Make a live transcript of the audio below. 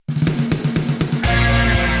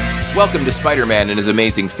Welcome to Spider-Man and His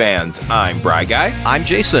Amazing Fans. I'm Bry Guy. I'm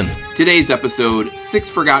Jason. Today's episode, 6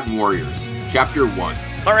 Forgotten Warriors, Chapter 1.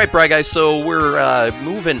 All right, Bry Guy, so we're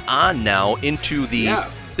moving on now into the... Yeah.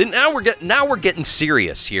 Now we're getting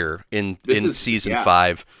serious here in season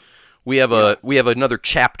 5. We have another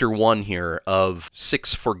Chapter 1 here of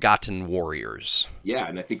 6 Forgotten Warriors. Yeah,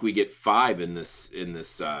 and I think we get 5 in this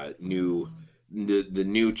new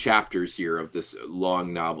chapters here of this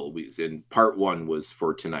long novel. And part 1 was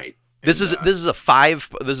for tonight. This is a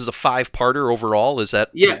 5-parter overall. Is that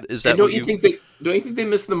don't you think they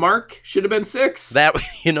missed the mark? Should have been 6. That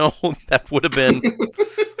that would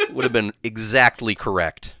have been exactly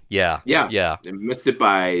correct. Yeah. They missed it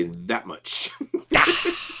by that much.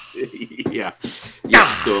 yeah.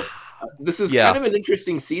 So this is kind of an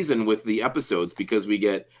interesting season with the episodes because we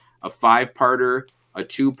get a 5-parter, a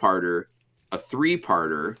 2-parter, a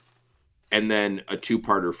 3-parter, and then a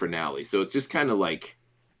 2-parter finale. So it's just kind of like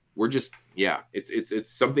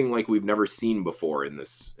it's something like we've never seen before in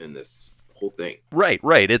this whole thing. Right.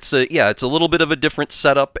 It's a little bit of a different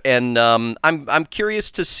setup, and I'm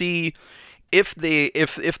curious to see if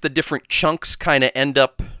the different chunks kind of end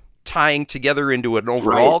up tying together into an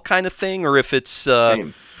overall kind of thing, or if it's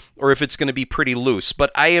going to be pretty loose.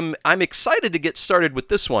 But I'm excited to get started with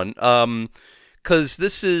this one because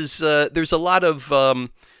this is there's a lot of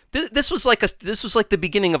this was like the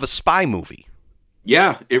beginning of a spy movie.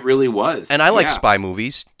 Yeah, it really was. And I like spy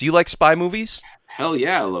movies. Do you like spy movies? Hell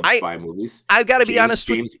yeah, I love spy movies. I've got to be honest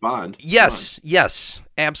with James Bond. Yes,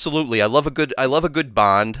 absolutely. I love a good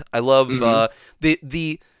Bond. I love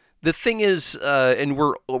the thing is, and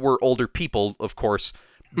we're older people, of course.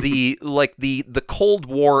 The Cold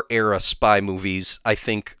War era spy movies, I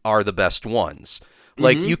think, are the best ones.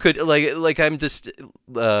 Like you could I'm just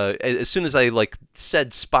as soon as I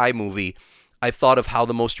said spy movie, I thought of how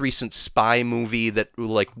the most recent spy movie that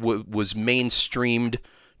was mainstreamed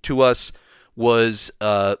to us was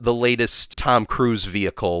the latest Tom Cruise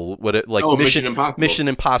vehicle. Mission Impossible. Mission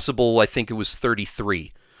Impossible. I think it was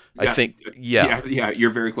 33. I think. Yeah,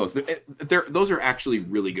 you're very close. Those are actually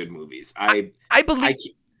really good movies.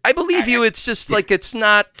 I believe you. It's just it's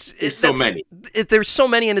not. There's so many. There's so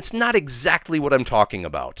many, and it's not exactly what I'm talking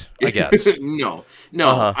about. I guess. No.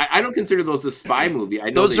 I don't consider those a spy movie. I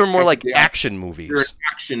know those are more like action movies. They're an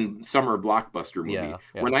action summer blockbuster movie. Yeah.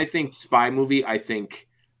 When I think spy movie, I think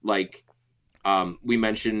we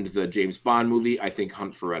mentioned the James Bond movie. I think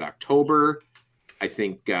Hunt for Red October. I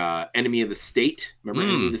think Enemy of the State. Remember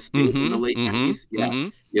Enemy of the State in the late 90s? Yeah.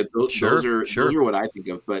 Those are what I think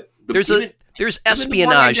of. But there's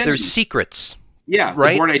espionage. There's secrets. Yeah,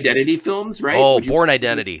 right. The Bourne Identity films, right? Oh, Bourne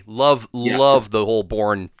Identity. Love the whole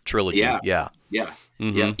Bourne trilogy. Yeah.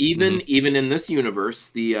 Even in this universe,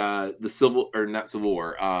 the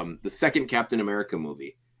second Captain America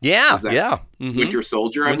movie. Winter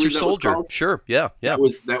Soldier. Winter Soldier. Sure. Yeah. That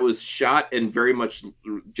was shot and very much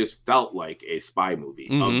just felt like a spy movie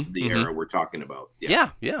of the era we're talking about. Yeah.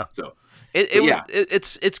 So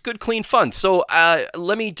it's good, clean fun. So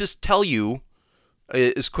let me just tell you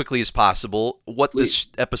as quickly as possible what this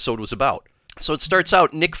episode was about. So it starts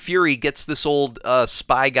out, Nick Fury gets this old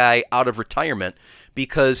spy guy out of retirement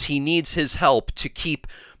because he needs his help to keep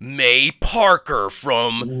May Parker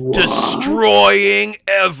from destroying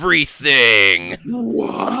everything.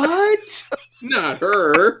 What? Not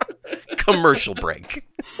her. Commercial break.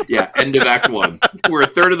 Yeah, end of Act 1. We're a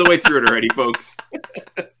third of the way through it already, folks.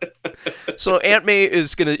 So Aunt May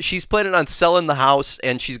she's planning on selling the house,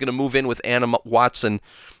 and she's going to move in with Anna Watson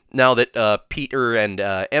now that Peter and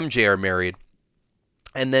MJ are married.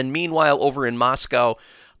 And then meanwhile, over in Moscow,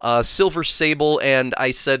 Silver Sable and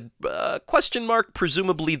I said,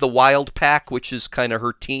 presumably the Wild Pack, which is kind of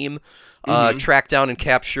her team, track down and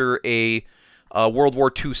capture a World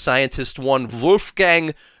War II scientist, one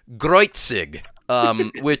Wolfgang Kreutzig,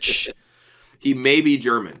 which... He may be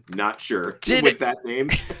German, not sure. That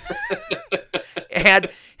name.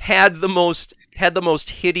 had the most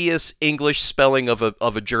hideous English spelling of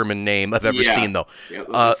a German name I've ever seen, though.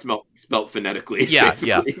 Yeah, spelt phonetically.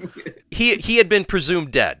 Yeah. He had been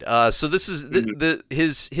presumed dead. So this is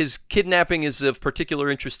his kidnapping is of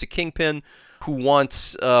particular interest to Kingpin, who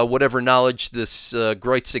wants whatever knowledge this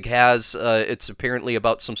Kreutzig has. It's apparently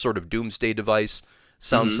about some sort of doomsday device.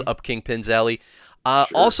 Sounds up Kingpin's alley. Sure.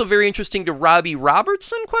 Also very interesting to Robbie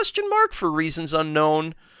Robertson, for reasons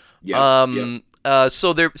unknown. Then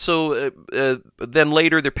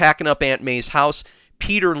later they're packing up Aunt May's house.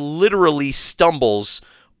 Peter literally stumbles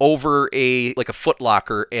over a Foot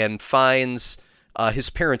Locker and finds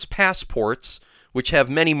his parents' passports, which have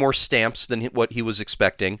many more stamps than what he was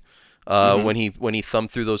expecting. when he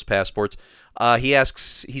thumbed through those passports.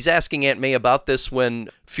 He's asking Aunt May about this when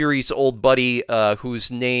Fury's old buddy,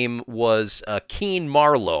 whose name was Keen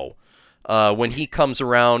Marlowe, when he comes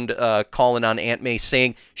around calling on Aunt May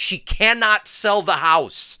saying she cannot sell the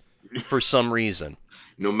house for some reason.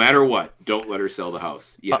 No matter what, don't let her sell the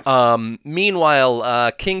house. Yes.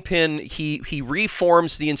 Meanwhile, Kingpin, he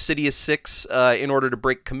reforms the Insidious Six in order to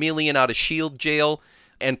break Chameleon out of S.H.I.E.L.D. jail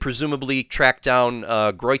and presumably track down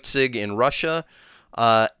Groitzig in Russia.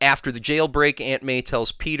 After the jailbreak, Aunt May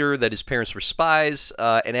tells Peter that his parents were spies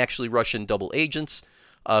and actually Russian double agents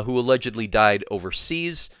who allegedly died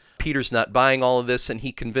overseas. Peter's not buying all of this, and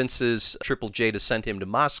he convinces Triple J to send him to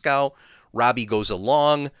Moscow. Robbie goes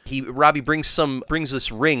along. Robbie brings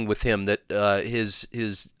this ring with him that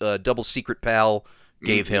his double secret pal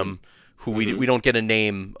gave him, who we don't get a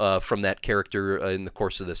name from that character in the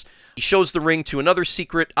course of this. He shows the ring to another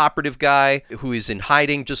secret operative guy who is in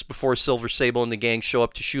hiding just before Silver Sable and the gang show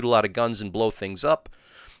up to shoot a lot of guns and blow things up.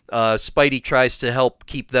 Spidey tries to help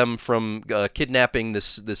keep them from kidnapping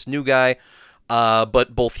this new guy.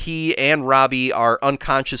 But both he and Robbie are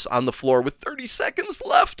unconscious on the floor with 30 seconds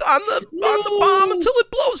left on the bomb until it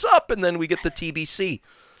blows up, and then we get the TBC,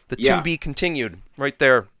 the to be continued, right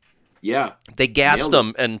there. Yeah, they gassed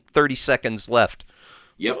them, and 30 seconds left.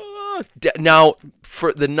 Yep. Now,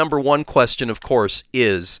 for the number one question, of course,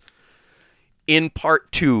 is in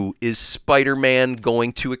part 2, is Spider-Man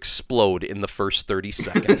going to explode in the first 30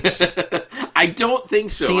 seconds? I don't think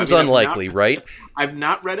so. Seems unlikely, right? I've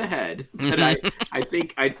not read ahead, but I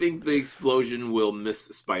think the explosion will miss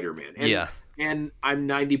Spider-Man. And I'm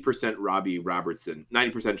 90% Robbie Robertson.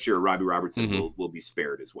 90% sure Robbie Robertson will be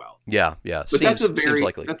spared as well. Yeah. But that's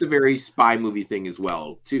a very spy movie thing as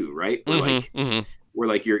well, too, right? Where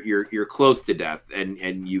like you're close to death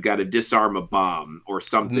and you got to disarm a bomb or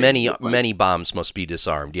something. Many bombs must be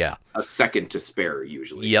disarmed. Yeah. A second to spare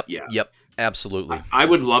usually. Yep. Yeah. Yep. Absolutely. I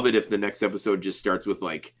would love it if the next episode just starts with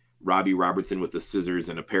like Robbie Robertson with the scissors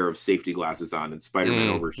and a pair of safety glasses on and Spider-Man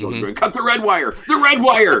over his shoulder and cut the red wire. The red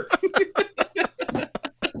wire.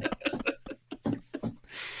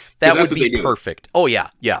 That would be perfect. Oh yeah.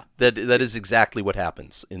 That is exactly what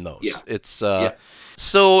happens in those. Yeah. It's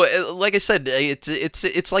so like I said,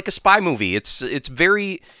 it's like a spy movie. It's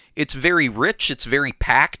very rich. It's very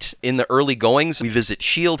packed in the early goings. We visit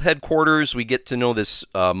S.H.I.E.L.D. headquarters. We get to know this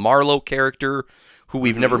Marlowe character who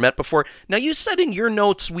we've never met before. Now, you said in your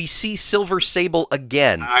notes we see Silver Sable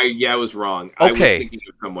again. I was wrong. Okay. I was thinking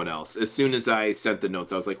of someone else. As soon as I sent the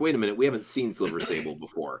notes, I was like, wait a minute, we haven't seen Silver Sable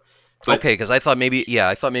before. But, okay, because I thought maybe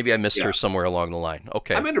I missed her somewhere along the line.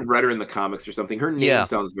 Okay. I might have read her in the comics or something. Her name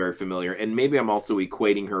sounds very familiar, and maybe I'm also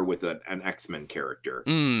equating her with an X-Men character.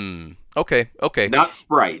 Okay. Not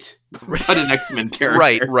Sprite, but an X-Men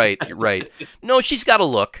character. Right. No, she's got a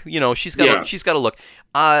look. She's got a look.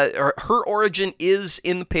 Her origin is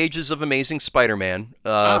in the pages of Amazing Spider-Man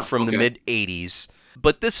from the mid '80s.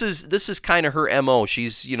 But this is kind of her MO.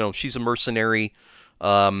 She's a mercenary.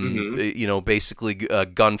 Basically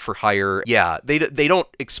gun for hire. Yeah, they don't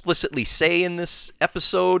explicitly say in this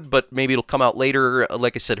episode, but maybe it'll come out later.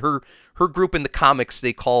 Like I said, her group in the comics,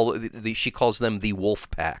 she calls them the Wolf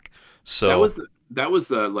Pack. So that was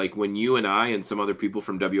like when you and I and some other people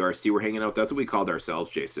from WRC were hanging out. That's what we called ourselves,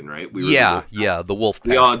 Jason. Right? We were the Wolf Pack.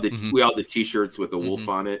 We all had the T-shirts with a wolf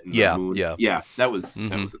on it. And the moon. Yeah. That was the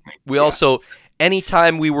thing. We also.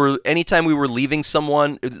 Anytime we were leaving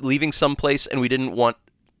someplace and we didn't want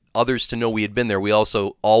others to know we had been there, we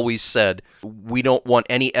also always said we don't want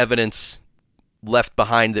any evidence left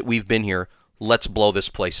behind that we've been here. Let's blow this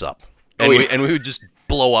place up, and we would just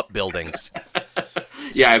blow up buildings.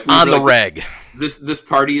 If on the reg. This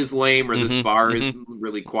party is lame, or this bar is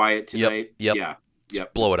really quiet tonight. Yep.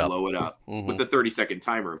 Yep. Blow it up. Blow it up with a 30-second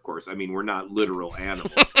timer, of course. I mean, we're not literal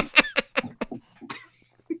animals.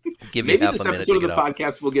 Maybe this episode of the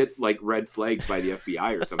podcast will get like red flagged by the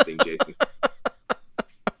FBI or something, Jason.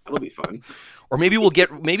 That'll be fun. Or maybe we'll get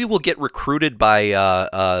recruited by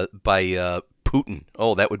Putin.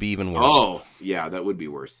 Oh, that would be even worse. Oh, yeah, that would be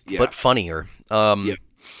worse. Yeah. But funnier. Yep.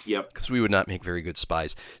 Because we would not make very good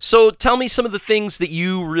spies. So tell me some of the things that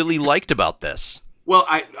you really liked about this. Well,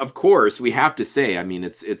 of course, we have to say, I mean,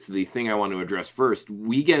 it's the thing I want to address first.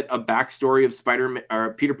 We get a backstory of Spider-Man,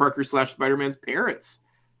 or Peter Parker / Spider-Man's parents.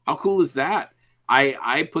 How cool is that?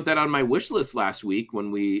 I put that on my wish list last week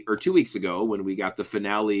or 2 weeks ago when we got the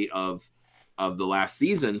finale of the last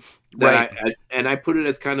season. I put it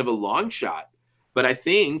as kind of a long shot. But I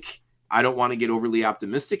think, I don't want to get overly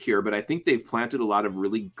optimistic here, but I think they've planted a lot of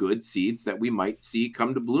really good seeds that we might see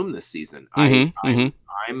come to bloom this season. I'm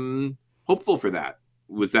hopeful for that.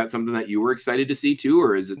 was that something that you were excited to see too,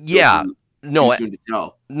 or is it still Yeah. too soon to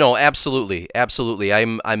tell? No, absolutely. Absolutely.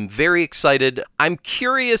 I'm very excited. I'm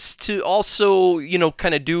curious to also,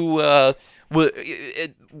 kind of do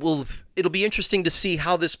it'll be interesting to see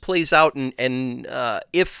how this plays out and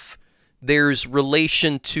if there's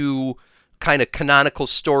relation to kind of canonical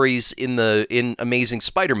stories in Amazing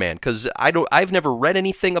Spider-Man, cuz I've never read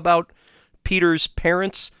anything about Peter's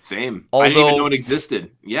parents. Same. Although, I didn't even know it existed.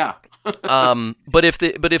 Yeah. but if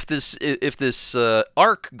this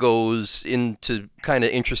arc goes into kind of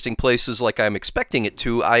interesting places like I'm expecting it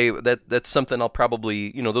to, that's something I'll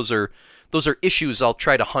probably, those are issues I'll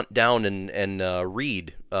try to hunt down and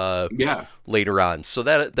read later on. So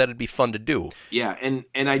that'd be fun to do. Yeah, and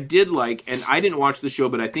I did like, and I didn't watch the show,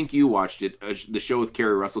 but I think you watched it. The show with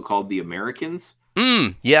Kerry Russell called The Americans.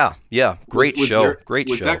 Yeah. Great show.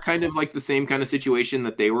 Was that kind of like the same kind of situation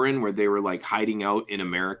that they were in, where they were like hiding out in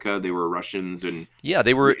America? They were Russians, and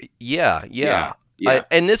they were. Yeah.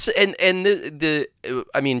 And this and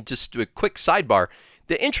I mean, just a quick sidebar.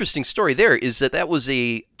 The interesting story there is that was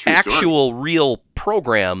a actual real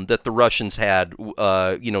program that the Russians had,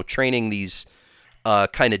 training these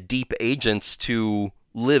kind of deep agents to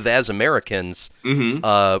live as Americans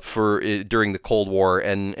for during the Cold War,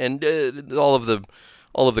 and all of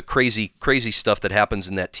the crazy stuff that happens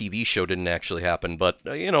in that TV show didn't actually happen, but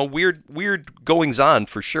weird goings on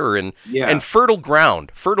for sure, and fertile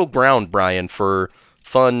ground, Brian, for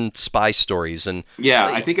fun spy stories. And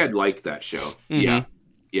I think I'd like that show.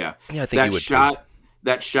 Yeah, I think you would too.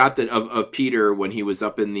 That shot of Peter when he was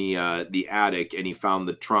up in the attic and he found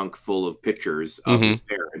the trunk full of pictures of his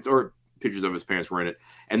parents, or pictures of his parents were in it,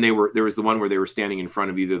 and there was the one where they were standing in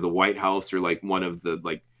front of either the White House or like one of the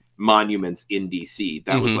like monuments in DC.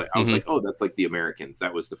 That was like, I was like, oh, that's like The Americans.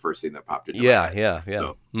 That was the first thing that popped into my head.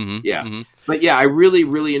 So, but I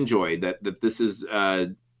really enjoyed that this is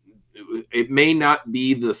it may not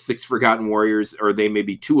be the 6 Forgotten Warriors, or they may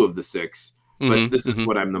be 2 of the 6, but this is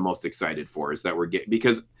what I'm the most excited for, is that we're getting,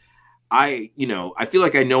 because I feel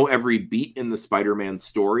like I know every beat in the Spider-Man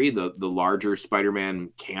story, the larger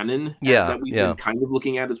Spider-Man canon that we've been kind of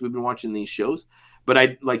looking at as we've been watching these shows.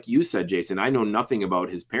 But like you said, Jason, I know nothing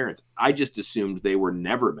about his parents. I just assumed they were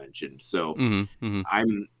never mentioned. So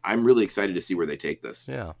I'm really excited to see where they take this.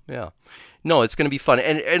 Yeah. No, it's going to be fun.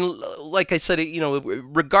 And like I said,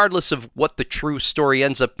 regardless of what the true story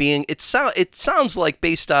ends up being, it sounds like,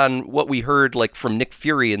 based on what we heard like from Nick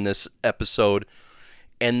Fury in this episode,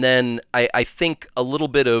 and then I think a little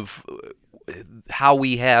bit of how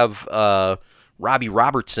we have Robbie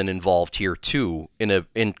Robertson involved here too,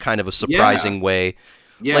 in kind of a surprising way.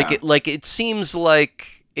 Yeah. It seems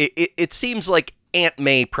like it seems like Aunt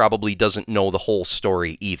May probably doesn't know the whole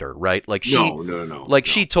story either, right? Like no.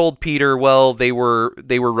 She told Peter, well, they were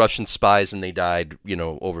Russian spies and they died,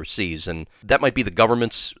 overseas, and that might be the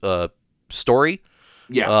government's story.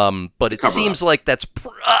 Yeah. But it seems like that's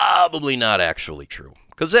probably not actually true.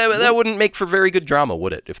 Because that wouldn't make for very good drama,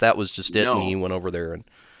 would it? If that was just it, and he went over there and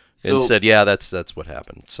said, "Yeah, that's what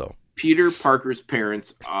happened." So Peter Parker's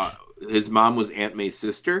parents, his mom was Aunt May's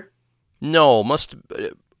sister. No,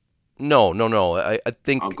 No. I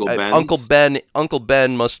think Uncle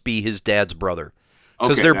Ben must be his dad's brother,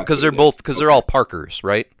 because they're all Parkers,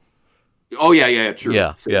 right? Oh yeah, true.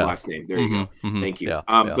 Yeah, Same last name. There you go. Thank you.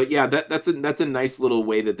 But that's a nice little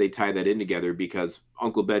way that they tie that in together, because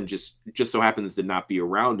Uncle Ben just so happens to not be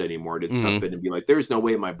around anymore to step in and be like, "There's no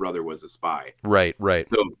way my brother was a spy." Right.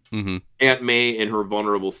 So Aunt May, in her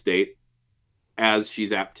vulnerable state, as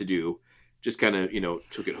she's apt to do, just kind of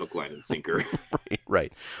took it hook, line, and sinker.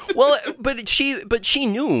 Right. Well, but she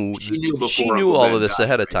knew before all of this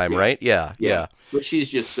ahead of time, right? Yeah. But she's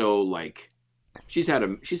just so like. She's had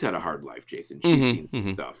a hard life, Jason. She's seen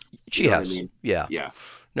some stuff. She has. I mean? Yeah.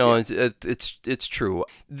 No, it's true.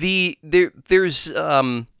 There's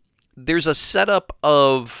a setup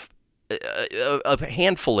of a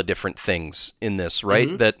handful of different things in this,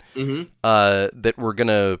 right? That we're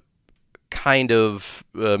gonna kind of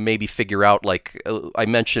maybe figure out. Like I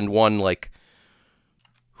mentioned one, like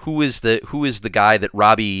who is the guy that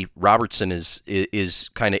Robbie Robertson is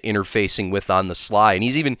kind of interfacing with on the sly, and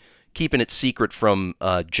he's even keeping it secret from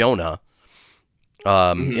Jonah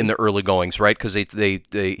in the early goings, right? Because they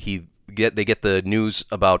get the news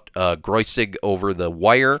about Groissig over the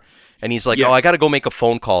wire, and he's like, "Oh, I got to go make a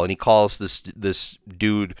phone call," and he calls this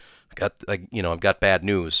dude. I've got bad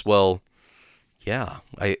news. Well, yeah,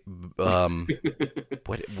 who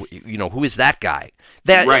is that guy?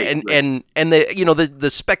 That right, and the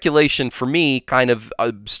speculation for me kind of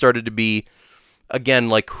started to be, again,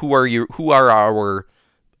 like, who are our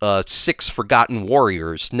 6 Forgotten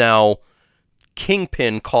Warriors? Now,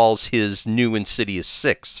 Kingpin calls his new Insidious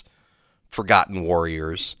Six Forgotten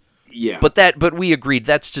Warriors. Yeah. But we agreed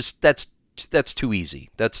that's too easy.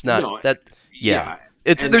 That's not No, that. Yeah.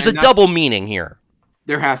 yeah. There's a double meaning here.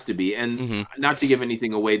 There has to be, and not to give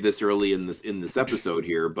anything away this early in this episode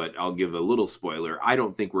here, but I'll give a little spoiler. I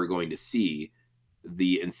don't think we're going to see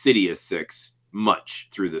the Insidious Six much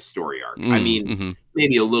through this story arc. I mean,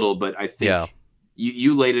 maybe a little, but I think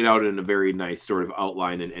you laid it out in a very nice sort of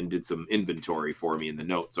outline and did some inventory for me in the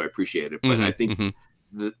notes, so I appreciate it. But I think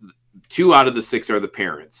the 2 out of the 6 are the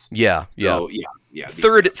parents. Yeah, so, yeah.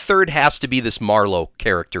 Third has to be this Marlowe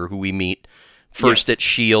character who we meet first at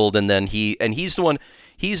Shield, and then he's the one.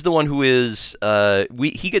 He's the one who is.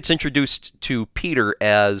 He gets introduced to Peter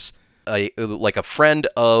as a friend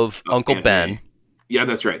of Uncle Anthony. Ben. Yeah,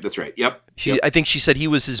 that's right. Yep. I think she said he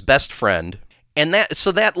was his best friend, and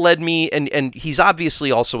that led me. And he's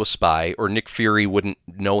obviously also a spy, or Nick Fury wouldn't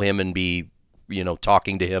know him and be,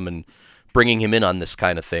 talking to him and bringing him in on this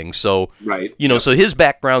kind of thing. So right. So his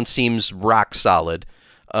background seems rock solid.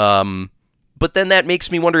 But then that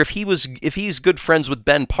makes me wonder if he's good friends with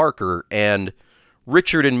Ben Parker and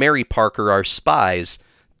Richard and Mary Parker are spies.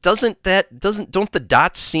 Don't the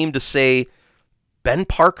dots seem to say Ben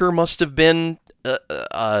Parker must have been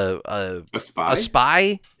a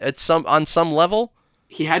spy on some level?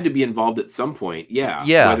 He had to be involved at some point. Yeah.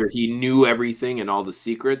 Whether he knew everything and all the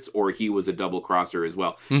secrets, or he was a double crosser as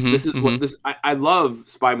well. This is what I love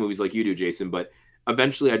spy movies like you do, Jason, but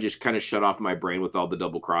eventually I just kind of shut off my brain with all the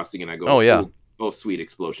double crossing and I go, oh sweet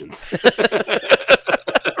explosions.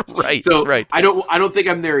 Right. So right. I don't think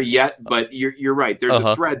I'm there yet, but you're right. There's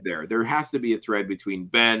a thread there. There has to be a thread between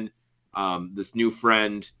Ben, this new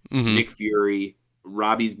friend, Nick Fury,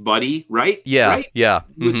 Robbie's buddy, right? Yeah. Right? Yeah.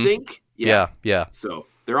 You would think? Yeah. So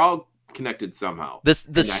they're all connected somehow. The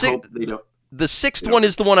sixth one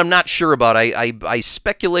is the one I'm not sure about. I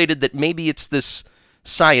speculated that maybe it's this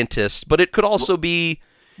scientist, but it could also be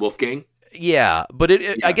Wolfgang. Yeah, but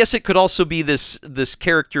I guess it could also be this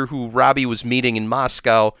character who Robbie was meeting in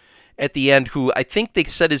Moscow at the end, who I think they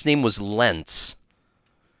said his name was Lentz.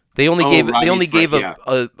 They only gave a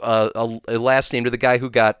last name to the guy who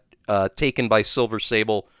got taken by Silver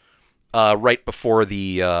Sable right before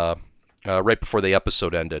the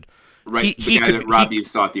episode ended. Right, the guy that Robbie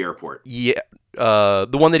saw at the airport. Yeah,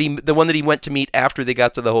 the one that he went to meet after they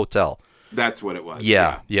got to the hotel. That's what it was.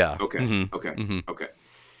 Yeah. Okay. Okay.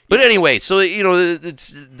 But anyway, so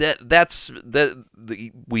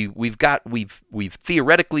we've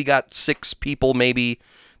theoretically got 6 people maybe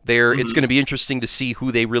there. It's going to be interesting to see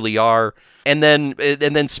who they really are. And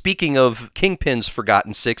then speaking of Kingpin's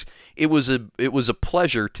Forgotten Six, it was a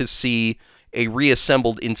pleasure to see a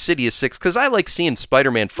reassembled Insidious Six, because I like seeing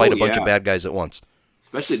Spider-Man fight a bunch of bad guys at once.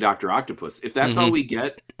 Especially Dr. Octopus. If that's all we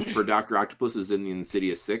get for Dr. Octopus is in the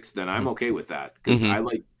Insidious Six, then I'm okay with that, because I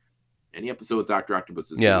like any episode with Dr.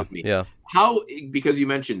 Octopus is good with me. Yeah. How, because you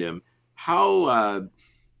mentioned him, how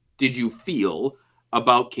did you feel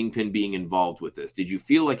about Kingpin being involved with this? Did you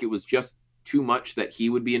feel like it was just too much that he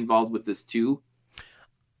would be involved with this too?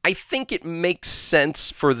 I think it makes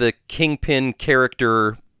sense for the Kingpin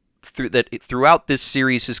character throughout this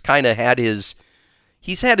series has kind of had his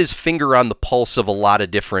finger on the pulse of a lot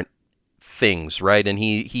of different things, right? And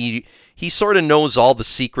he sort of knows all the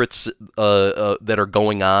secrets that are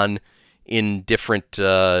going on in different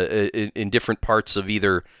parts of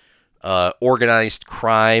either organized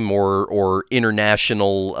crime or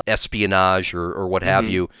international espionage or what have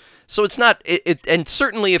you. So it's not and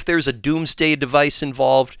certainly if there's a doomsday device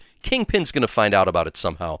involved, Kingpin's going to find out about it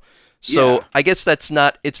somehow. So I guess it's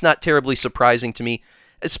not terribly surprising to me,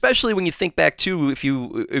 especially when you think back to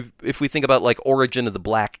if we think about like Origin of the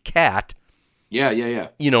Black Cat. Yeah.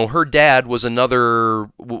 Her dad was another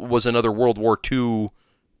World War II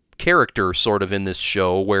character sort of in this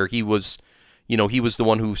show, where he was the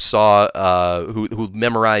one who saw who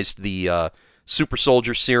memorized the super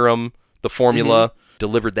soldier serum, the formula,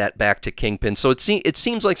 delivered that back to Kingpin. So it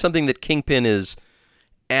seems like something that Kingpin is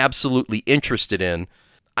absolutely interested in.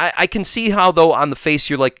 I can see how, though, on the face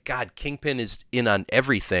you're like, God, Kingpin is in on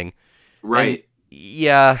everything, right?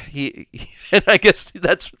 And and I guess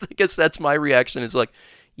that's my reaction. Is like,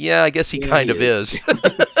 yeah, I guess he kind of is.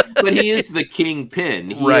 But he is the Kingpin.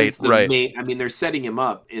 He is the main. I mean, they're setting him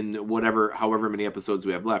up in however many episodes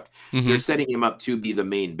we have left. They're setting him up to be the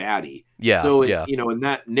main baddie. Yeah. So in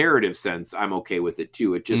that narrative sense, I'm okay with it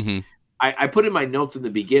too. It just I put in my notes in the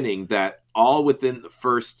beginning that all within the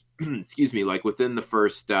first within the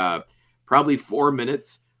first probably 4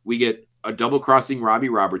 minutes, we get a double crossing Robbie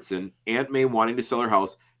Robertson, Aunt May wanting to sell her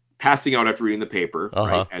house, passing out after reading the paper,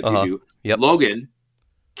 right, as you do. Yep. Logan,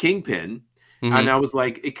 Kingpin, And I was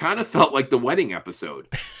like, it kind of felt like the wedding episode.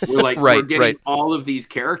 We're like, Right, we're getting right. all of these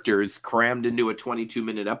characters crammed into a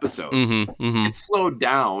 22-minute episode. It's slowed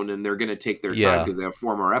down, and they're going to take their time because they have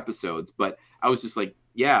 4 more episodes. But I was just like,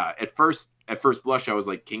 yeah, at first blush, I was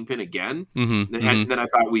like, Kingpin again? And then I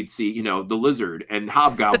thought we'd see, you know, the Lizard and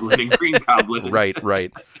Hobgoblin and Green Goblin.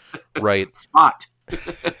 Right. Spot.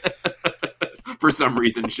 For some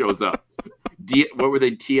reason shows up. What were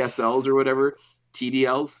they, TSLs or whatever?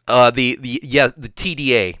 TDLs? The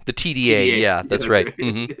TDA. The TDA. Yeah, that's right.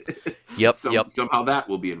 Yep. Somehow that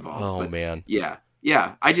will be involved. Oh, man. Yeah.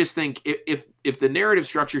 I just think if the narrative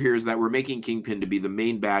structure here is that we're making Kingpin to be the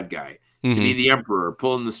main bad guy, to be the emperor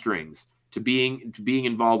pulling the strings, to being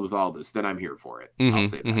involved with all this, then I'm here for it. I'll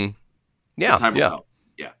say that. Yeah. Time will tell.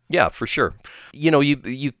 Yeah, for sure. You know,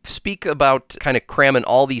 you speak about kind of cramming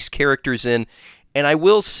all these characters in, and I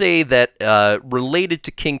will say that related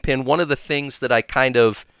to Kingpin, one of the things that I kind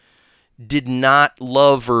of did not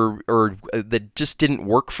love or that just didn't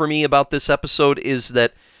work for me about this episode is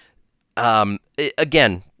that,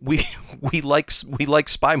 again, we like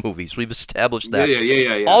spy movies. We've established that.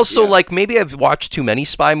 Yeah. Also, like maybe I've watched too many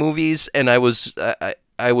spy movies, and I was a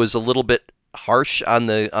little bit harsh on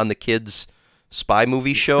the kids' spy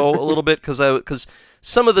movie show a little bit because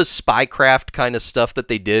some of the spycraft kind of stuff that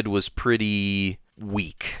they did was pretty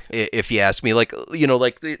weak, if you ask me.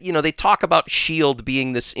 They talk about SHIELD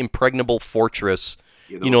being this impregnable fortress.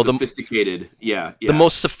 The sophisticated, the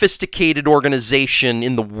most sophisticated organization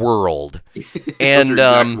in the world. And those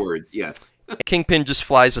are exact words, yes. Kingpin just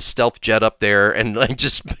flies a stealth jet up there and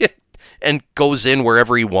and goes in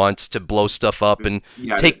wherever he wants to blow stuff up and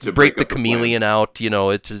break the chameleon out. You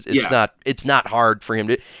know, it's not hard for him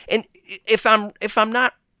to. And if I'm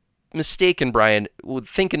not mistaken, Brian,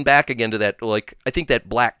 thinking back again to that, like I think that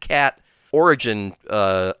Black Cat origin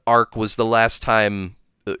arc was the last time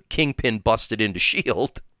Kingpin busted into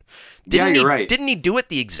SHIELD. You're right. Didn't he do it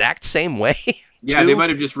the exact same way? Yeah, they might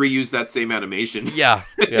have just reused that same animation. Yeah.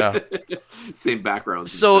 Same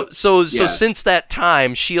backgrounds. So since that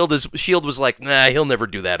time, SHIELD was like, nah, he'll never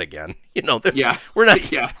do that again. You know, we're not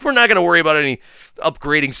going to worry about any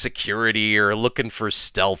upgrading security or looking for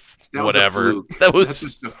stealth. Whatever. That's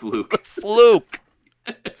just a fluke. Fluke.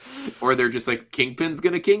 Or they're just like, Kingpin's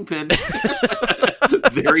gonna Kingpin.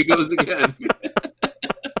 There he goes again.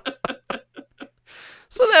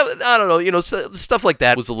 So that, I don't know, you know, stuff like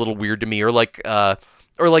that was a little weird to me. Or like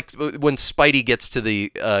when Spidey gets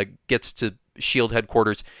to SHIELD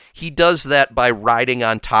headquarters, he does that by riding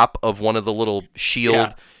on top of one of the little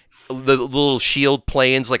SHIELD, the little SHIELD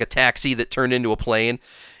planes, like a taxi that turned into a plane.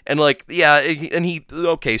 And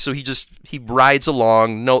so he rides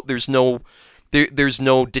along. No, there's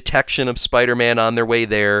no detection of Spider-Man on their way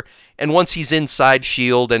there. And once he's inside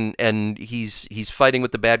SHIELD and he's fighting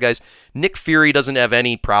with the bad guys, Nick Fury doesn't have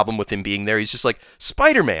any problem with him being there. He's just like,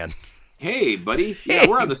 Spider-Man. Hey, buddy. Yeah,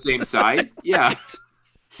 we're on the same side. Yeah.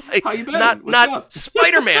 How you been? Not up?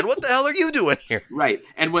 Spider-Man. What the hell are you doing here? Right.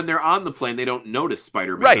 And when they're on the plane, they don't notice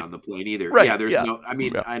Spider-Man on the plane either. Right. Yeah, there's no, I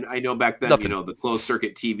mean, I know back then, Nothing. You know, the closed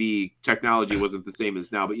circuit TV technology wasn't the same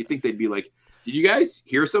as now, but you think they'd be like, did you guys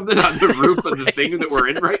hear something on the roof of the thing that we're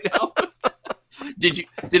in right now? Did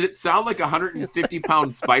it sound like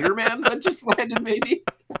 150-pound Spider-Man that just landed maybe?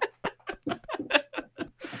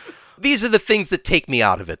 These are the things that take me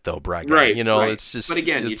out of it, though, Brian. Right. You know, right. it's just. But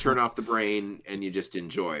again, you turn off the brain and you just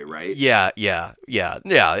enjoy, right? Yeah.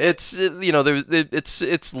 It's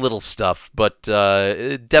it's little stuff, but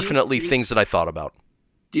definitely things that I thought about.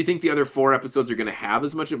 Do you think the other 4 episodes are going to have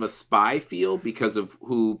as much of a spy feel because of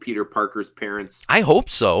who Peter Parker's parents? I hope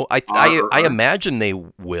so. I imagine they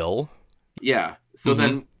will. Yeah. So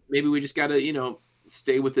then maybe we just got to, you know,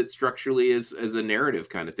 stay with it structurally as a narrative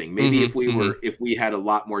kind of thing. Maybe if we had a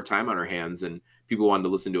lot more time on our hands and people wanted to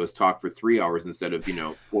listen to us talk for 3 hours instead of,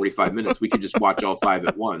 45 minutes, we could just watch all 5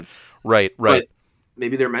 at once. Right. But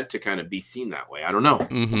maybe they're meant to kind of be seen that way. I don't know.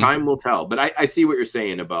 Time will tell. But I see what you're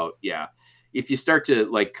saying about, if you start to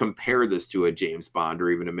like compare this to a James Bond or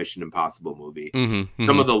even a Mission Impossible movie,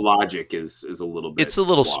 some of the logic is a little bit. It's a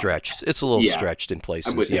little stretched. It's a little stretched in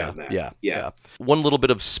places. I'm with you on that. Yeah. One little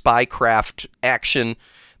bit of spycraft action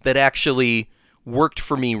that actually worked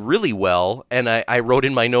for me really well, and I wrote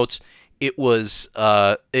in my notes it was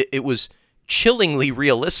chillingly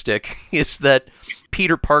realistic. Is that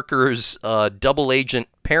Peter Parker's double agent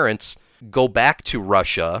parents go back to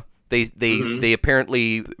Russia? They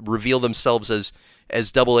apparently reveal themselves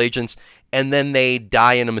as double agents, and then they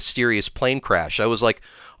die in a mysterious plane crash. I was like,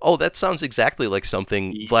 Oh, that sounds exactly like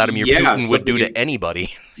something Vladimir Yeah, Putin would do something to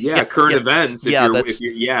anybody. Yeah, current events.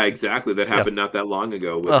 Yeah, exactly. That yeah. happened not that long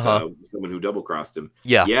ago with someone who double crossed him.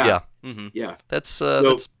 Yeah, Yeah, yeah. Mm-hmm. yeah. That's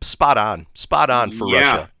So spot on for yeah,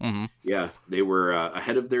 Russia. Mm-hmm. yeah, they were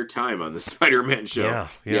ahead of their time on the Spider-Man show. Yeah,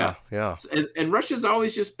 Yeah, yeah, yeah. and Russia's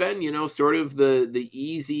always just been, sort of the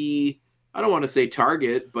easy. I don't want to say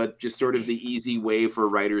target, but just sort of the easy way for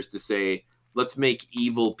writers to say, let's make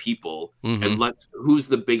evil people, Mm-hmm. and who's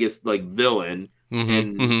the biggest like villain, Mm-hmm.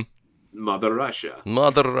 and Mm-hmm. Mother Russia.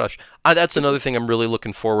 Mother Russia. That's another thing I'm really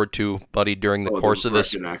looking forward to, buddy, during the course of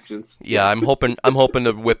this. Russian accents. Yeah, I'm hoping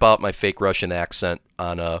to whip out my fake Russian accent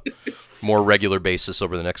on a more regular basis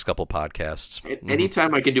over the next couple podcasts.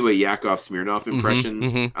 Anytime I can do a Yakov Smirnoff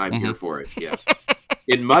impression, I'm here for it. Yeah.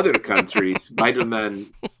 In mother country,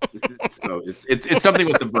 Spider-Man. So it's something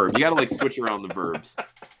with the verb. You got to like switch around the verbs.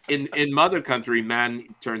 In mother country, man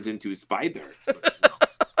turns into spider.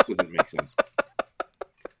 Doesn't make sense.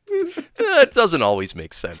 It doesn't always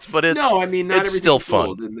make sense, but it's not it's still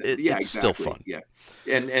fun. It's exactly. still fun. Yeah,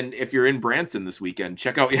 and if you're in Branson this weekend,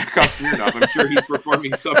 check out Yakov Smirnoff. I'm sure he's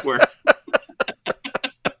performing somewhere,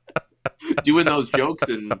 doing those jokes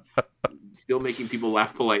and still making people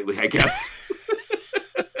laugh politely, I guess.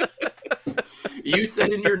 You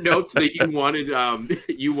said in your notes that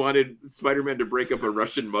you wanted Spider-Man to break up a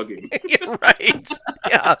Russian mugging. Yeah, right.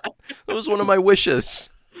 Yeah, that was one of my wishes.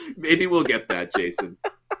 Maybe we'll get that, Jason.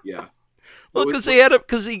 Yeah. Well, because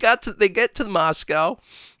they get to Moscow,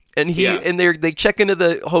 and they check into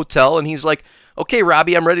the hotel, and he's like, "Okay,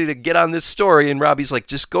 Robbie, I'm ready to get on this story." And Robbie's like,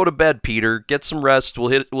 "Just go to bed, Peter. Get some rest. We'll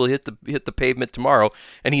hit the pavement tomorrow."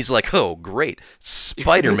 And he's like, "Oh, great!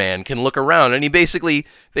 Spider-Man can look around." And he basically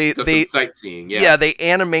they sightseeing. Yeah, they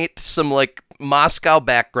animate some like Moscow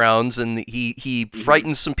backgrounds, and he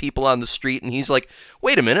frightens some people on the street, and he's like,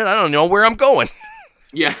 "Wait a minute, I don't know where I'm going."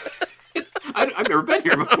 Yeah. I've never been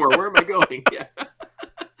here before. Where am I going? Yeah.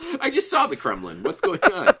 I just saw the Kremlin. What's going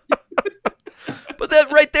on? But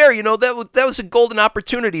that right there, that was a golden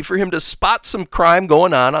opportunity for him to spot some crime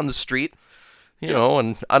going on the street.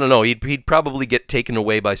 And I don't know, he'd probably get taken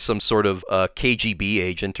away by some sort of KGB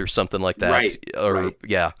agent or something like that. Right.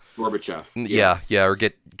 Yeah. Gorbachev. Yeah, or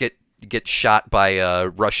get shot by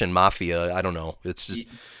Russian mafia. I don't know. It's just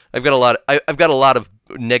I've got a lot of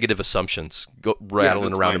negative assumptions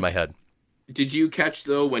rattling around in my head. Did you catch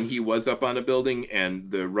though when he was up on a building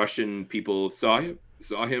and the Russian people saw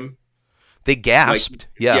him? They gasped.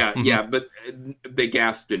 Yeah, but they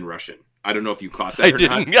gasped in Russian. I don't know if you caught that.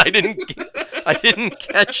 I didn't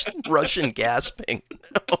catch Russian gasping.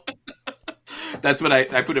 No. That's what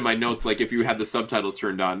I put in my notes. Like if you had the subtitles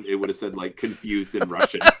turned on, it would have said like confused in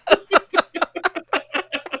Russian.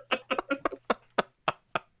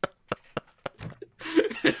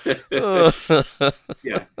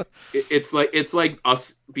 Yeah, it's like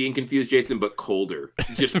us being confused, Jason, but colder.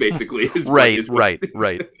 Just basically, right.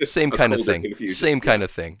 Same kind of thing. Confusion. Same kind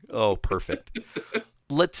of thing. Oh, perfect.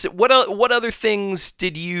 Let's see. What other things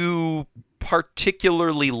did you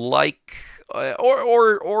particularly like,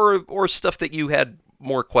 or stuff that you had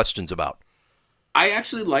more questions about? I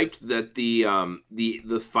actually liked that the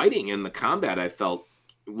fighting and the combat I felt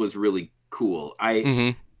was really cool.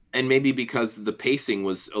 And maybe because the pacing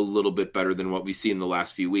was a little bit better than what we see in the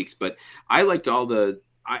last few weeks. But I liked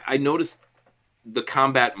I noticed the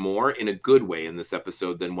combat more in a good way in this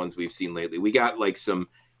episode than ones we've seen lately. We got like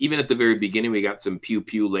even at the very beginning, we got some pew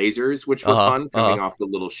pew lasers, which were fun coming off the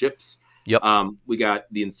little ships. Yep. We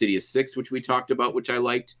got the Insidious 6, which we talked about, which I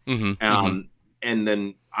liked. And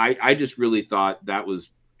then I just really thought that was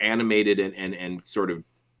animated and sort of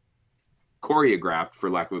choreographed, for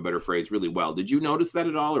lack of a better phrase, really well. Did you notice that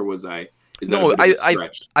at all, or was I? No,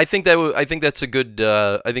 I think that's a good.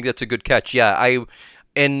 I think that's a good catch. Yeah,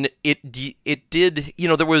 and it did.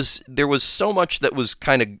 There was so much that was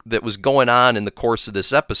going on in the course of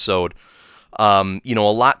this episode. A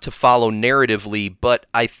lot to follow narratively, but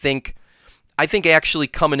I think actually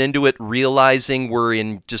coming into it, realizing we're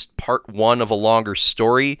in just part one of a longer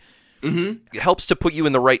story, helps to put you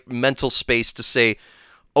in the right mental space to say,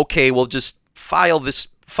 okay, we'll just file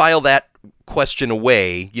that question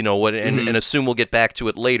away, and assume we'll get back to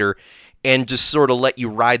it later, and just sort of let you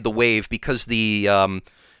ride the wave, because there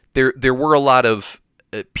were a lot of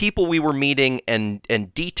people we were meeting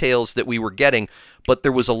and details that we were getting, but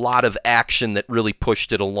there was a lot of action that really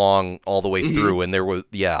pushed it along all the way through, and there was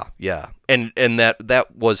and that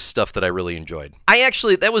was stuff that I really enjoyed.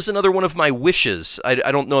 That was another one of my wishes. I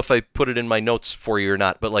don't know if I put it in my notes for you or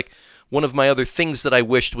not, but like, one of my other things that I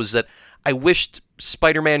wished was that I wished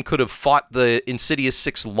Spider-Man could have fought the Insidious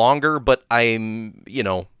 6 longer, but I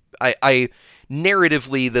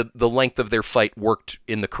narratively the length of their fight worked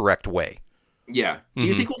in the correct way. Yeah. Do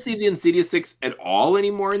you think we'll see the Insidious Six at all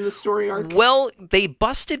anymore in the story arc? Well, they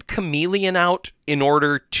busted Chameleon out in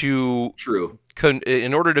order to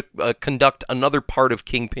conduct another part of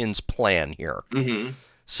Kingpin's plan here. Mm-hmm.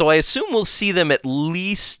 So I assume we'll see them at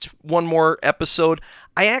least one more episode.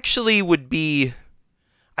 I feel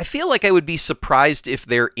like I would be surprised if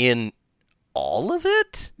they're in all of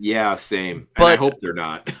it. Yeah, same. But and I hope they're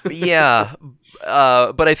not. Yeah,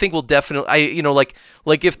 but I think we'll definitely.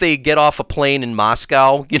 Like if they get off a plane in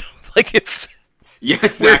Moscow, like if. Yeah,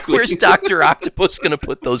 exactly. Where's Dr. Octopus going to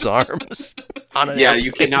put those arms on an airplane?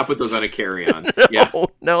 You cannot put those on a carry-on.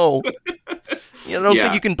 No. I don't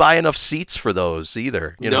think you can buy enough seats for those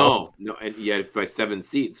either. No, and you had to buy 7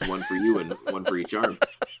 seats, one for you and one for each arm.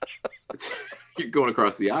 You're going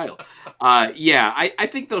across the aisle. I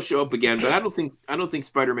think they'll show up again, but I don't think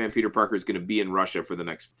Spider-Man Peter Parker is going to be in Russia for the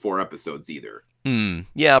next 4 episodes either.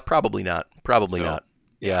 Yeah, probably not. Not.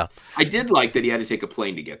 Yeah. I did like that he had to take a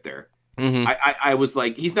plane to get there. Mm-hmm. I was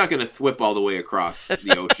like, he's not going to thwip all the way across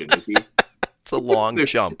the ocean, is he? It's a long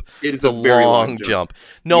jump. It is a very long jump.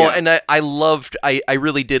 No, and I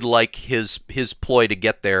really did like his ploy to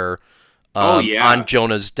get there on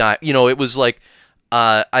Jonah's dime. It was like,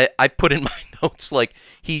 I put in my notes, like,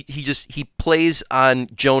 he plays on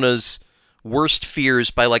Jonah's worst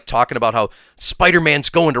fears by, like, talking about how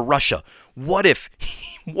Spider-Man's going to Russia. What if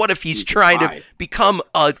he's trying to become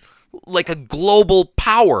a global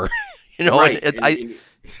power? Right.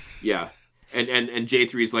 And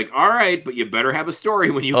J3 is like, all right, but you better have a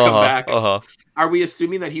story when you come back. Are we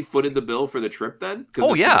assuming that he footed the bill for the trip then?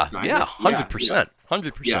 Oh, yeah, 100%.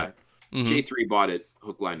 100%. Yeah. J3 bought it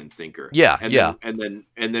hook, line, and sinker. Yeah, And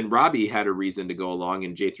then Robbie had a reason to go along,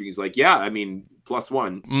 and J3's like, yeah, I mean,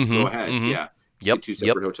 +1, go ahead. Yeah. Yep. 2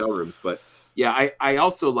 separate hotel rooms. But yeah, I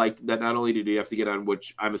also liked that not only did he have to get on,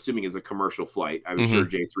 which I'm assuming is a commercial flight. I'm sure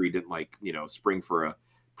J3 didn't spring for a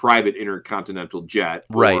private intercontinental jet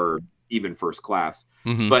or even first class.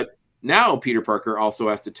 But now Peter Parker also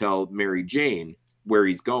has to tell Mary Jane where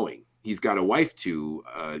he's going. He's got a wife to,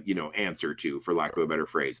 answer to, for lack of a better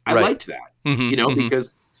phrase. I liked that,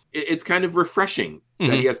 because it's kind of refreshing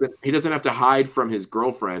that he doesn't have to hide from his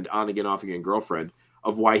girlfriend, on again, off again girlfriend,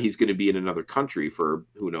 of why he's going to be in another country for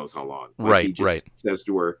who knows how long. Like, he just says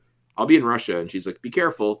to her, I'll be in Russia. And she's like, be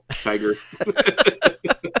careful, Tiger.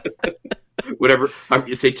 Whatever.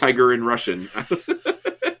 You say tiger in Russian.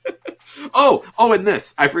 And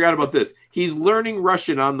this. I forgot about this. He's learning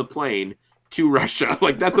Russian on the plane to Russia.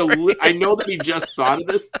 Like, that's I know that he just thought of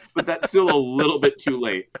this, but that's still a little bit too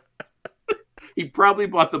late. He probably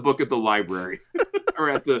bought the book at the library or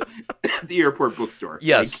at the airport bookstore.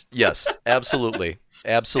 Yes, absolutely.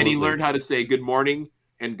 Absolutely. And he learned how to say good morning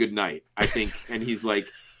and good night, I think. And he's like,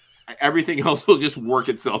 everything else will just work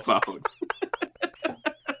itself out.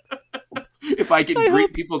 If I can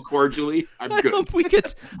greet people cordially, I'm good.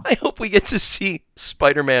 I hope we get to see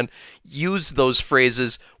Spider-Man use those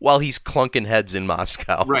phrases while he's clunking heads in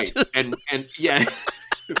Moscow. Right. And yeah.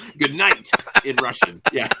 Good night in Russian.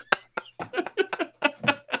 Yeah.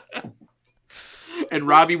 And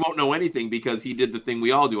Robbie won't know anything because he did the thing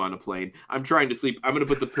we all do on a plane. I'm trying to sleep. I'm going to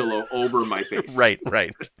put the pillow over my face. Right.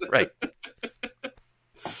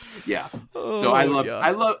 Yeah. So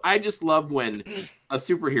I just love when a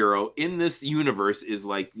superhero in this universe is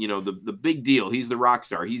like, the big deal. He's the rock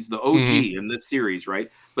star. He's the OG in this series, right?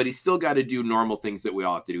 But he's still got to do normal things that we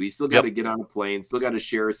all have to do. He's still got to get on a plane, still got to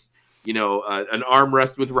share, an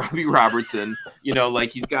armrest with Robbie Robertson.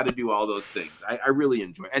 Like, he's got to do all those things. I really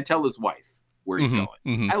enjoy it. And tell his wife where he's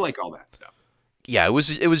going. I like all that stuff. Yeah, it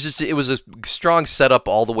was a strong setup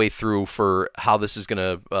all the way through for how this is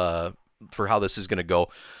gonna go.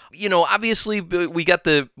 Obviously we got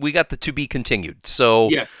the to be continued. So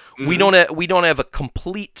yes. We don't have a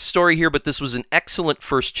complete story here, but this was an excellent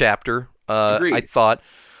first chapter. I thought.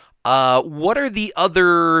 What are the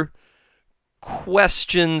other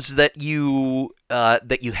questions that you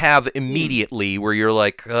have immediately where you're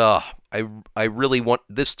like, I really want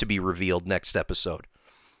this to be revealed next episode?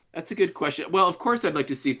 That's a good question. Well, of course I'd like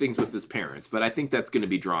to see things with his parents, but I think that's going to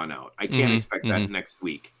be drawn out. I can't expect that next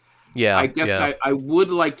week. Yeah. I guess I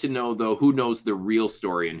would like to know, though, who knows the real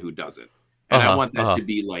story and who doesn't. And I want that to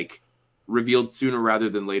be, like, revealed sooner rather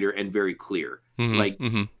than later and very clear.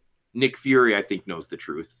 Nick Fury, I think, knows the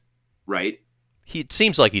truth, right? It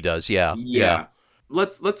seems like he does, yeah. Yeah.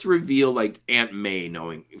 Let's reveal, like, Aunt May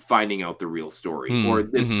finding out the real story. Or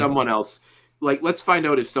if someone else... Like, let's find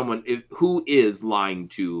out who is lying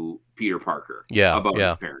to Peter Parker about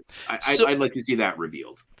his parents. I'd like to see that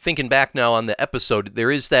revealed. Thinking back now on the episode,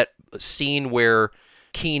 there is that scene where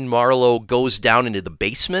Keen Marlowe goes down into the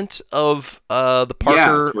basement of the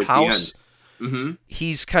Parker house. Mm-hmm.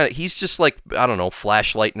 He's just like, I don't know,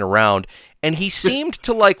 flashlighting around, and he seemed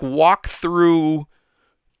to like walk through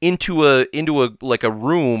into a like a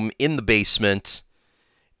room in the basement,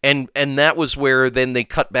 and that was where then they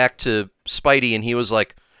cut back to Spidey, and he was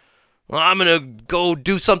like, well, I'm gonna go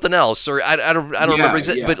do something else, or I don't remember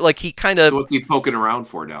exactly, but like he kind of. So what's he poking around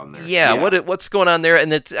for down there? Yeah. What's going on there?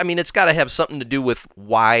 And it's got to have something to do with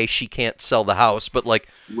why she can't sell the house. But like,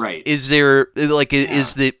 right? Is there like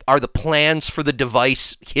are the plans for the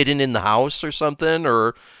device hidden in the house or something?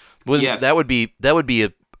 Or that would be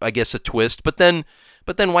I guess a twist. But then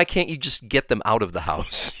why can't you just get them out of the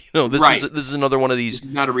house? This is another one of these. This is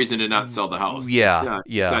not a reason to not sell the house. Yeah,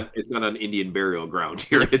 It's not an Indian burial ground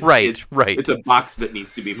here. It's, right. It's a box that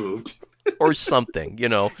needs to be moved. Or something,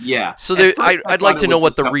 Yeah. So I'd like to know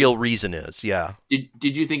what the real reason is. Yeah.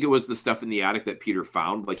 Did you think it was the stuff in the attic that Peter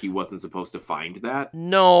found? Like he wasn't supposed to find that?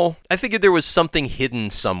 No, I figured there was something hidden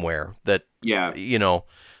somewhere that. Yeah.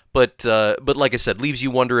 But like I said, leaves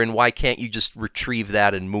you wondering why can't you just retrieve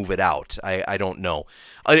that and move it out? I don't know.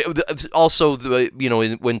 Also,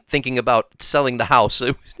 when thinking about selling the house,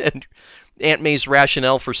 and Aunt May's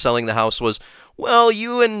rationale for selling the house was, well,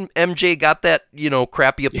 you and MJ got that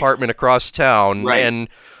crappy apartment across town, right. And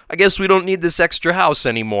I guess we don't need this extra house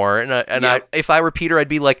anymore. And if I were Peter, I'd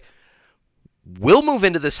be like, we'll move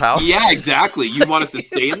into this house. Yeah, exactly. You want us to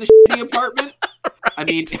stay in the shitty apartment? Right. I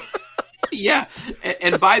mean. Yeah,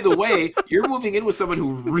 and by the way, you're moving in with someone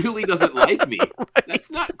who really doesn't like me. Right. That's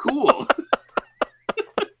not cool.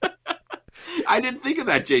 I didn't think of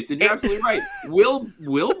that, Jason. You're absolutely right. We'll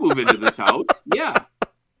move into this house. Yeah.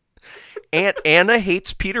 Aunt Anna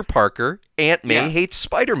hates Peter Parker. Aunt May hates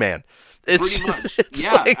Spider-Man. Pretty much.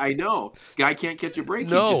 Yeah, I know. Guy can't catch a break.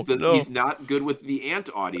 No. He's not good with the Ant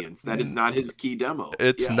audience. That is not his key demo.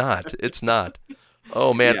 It's not.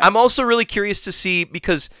 Oh, man. Yeah. I'm also really curious to see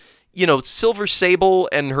because... Silver Sable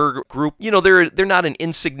and her group, they're not an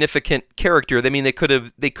insignificant character. I mean, they could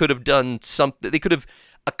have done something. They could have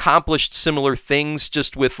accomplished similar things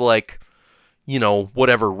just with like,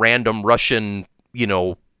 whatever random Russian,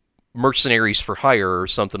 mercenaries for hire or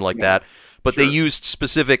something like that. But They used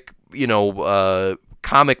specific,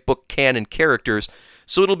 comic book canon characters.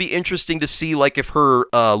 So it'll be interesting to see like if her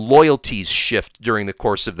loyalties shift during the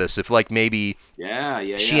course of this. If like maybe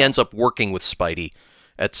she ends up working with Spidey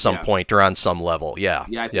at some point or on some level. Yeah.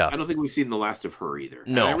 I don't think we've seen the last of her either.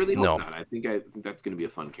 No. And I really hope not. I think that's going to be a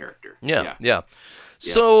fun character. Yeah.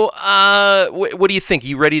 So, what do you think?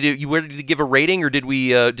 You ready to give a rating, or did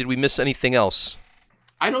we miss anything else?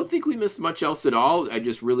 I don't think we missed much else at all. I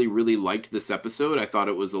just really, really liked this episode. I thought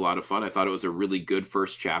it was a lot of fun. I thought it was a really good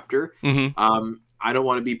first chapter. Mm-hmm. I don't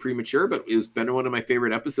want to be premature, but it's been one of my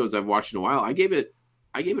favorite episodes I've watched in a while. I gave it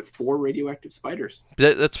 4 radioactive spiders.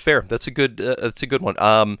 That's fair. That's a good one.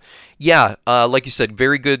 Like you said,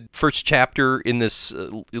 very good first chapter in this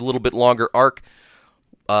a little bit longer arc.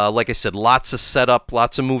 Like I said, lots of setup,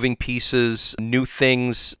 lots of moving pieces, new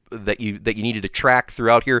things that you needed to track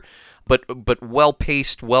throughout here. But well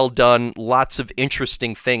paced, well done. Lots of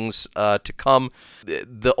interesting things to come.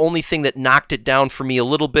 The only thing that knocked it down for me a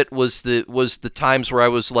little bit was the times where I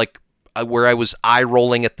was like. Where I was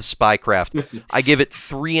eye-rolling at the spycraft. I give it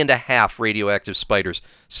 3.5 radioactive spiders.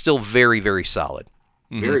 Still very, very solid.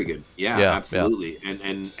 Mm-hmm. Very good. Yeah, absolutely. Yeah.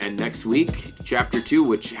 And next week, Chapter 2,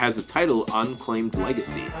 which has a title, Unclaimed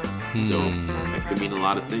Legacy. So that could mean a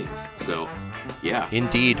lot of things. So, yeah.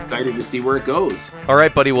 Indeed. Excited to see where it goes. All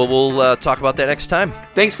right, buddy. Well, we'll talk about that next time.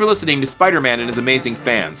 Thanks for listening to Spider-Man and His Amazing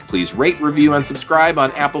Fans. Please rate, review, and subscribe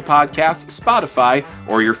on Apple Podcasts, Spotify,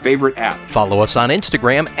 or your favorite app. Follow us on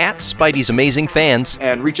Instagram at Spidey's Amazing Fans.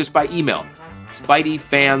 And reach us by email,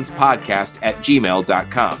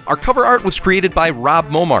 SpideyFansPodcast@gmail.com. Our cover art was created by Rob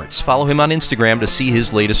Momarts. Follow him on Instagram to see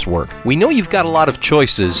his latest work. We know you've got a lot of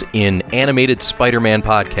choices in animated Spider-Man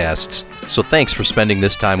podcasts, so thanks for spending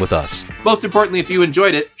this time with us. Most importantly, if you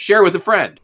enjoyed it, share with a friend.